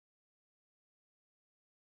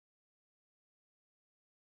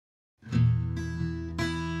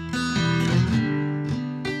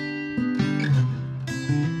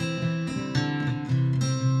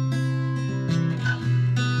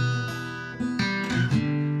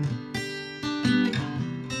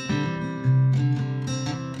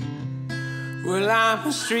Well, I'm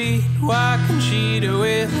a street-walking cheetah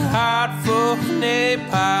with a heart full of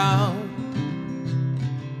napalm.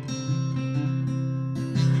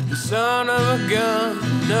 The son of a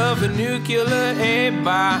gun, of a nuclear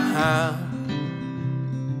A-bomb.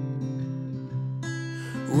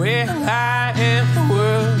 Well, I am the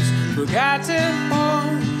world's forgotten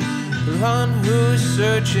boy, the one who's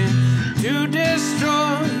searching to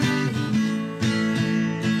destroy.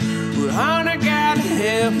 Well, honey, gotta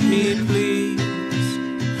help me, please.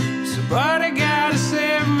 Somebody gotta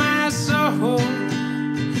save my soul.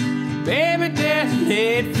 Baby,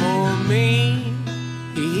 detonate for me.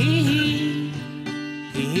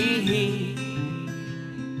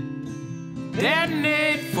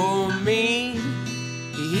 Detonate for me.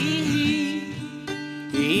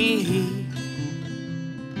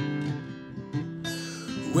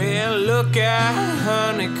 Well, look out,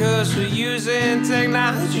 honey, 'cause we're using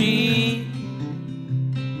technology.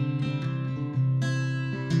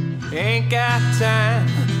 Ain't got time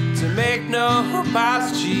to make no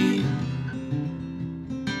apology.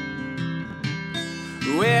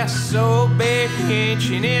 We're so big,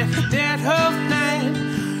 ancient in the dead of night.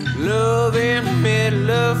 Love in the middle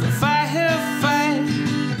of a firefight.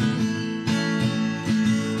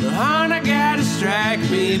 Honey, gotta strike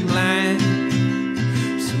me blind.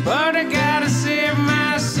 Somebody gotta save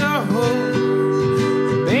my soul.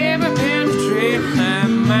 Baby, penetrate my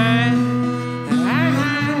mind.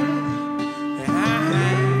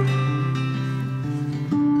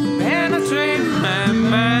 Penetrate my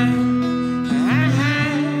mind.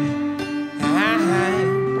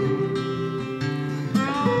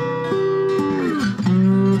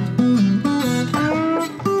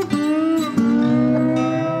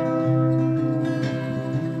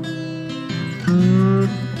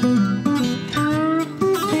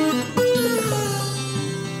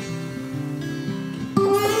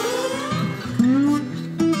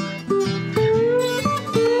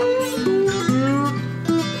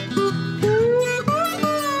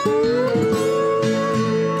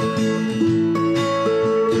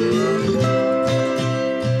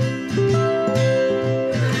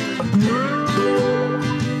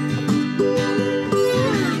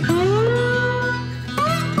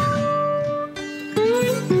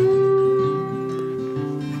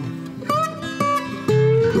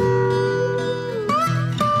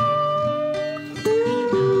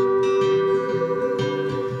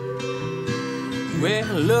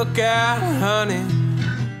 Well, look out, honey.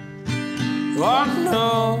 Oh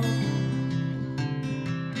no,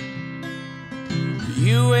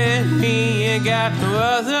 you and me ain't got no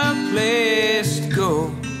other place to go.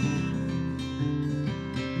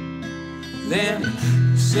 Then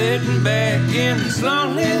sitting back in this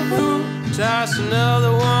lonely room, toss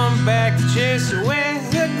another one back to chase away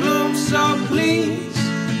the gloom. So please,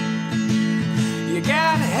 you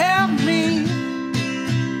gotta help me.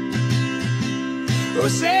 Oh,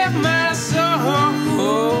 save my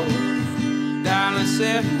soul, darling,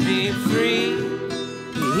 set me free.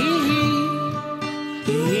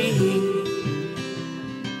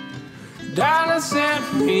 Darling, set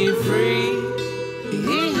me free.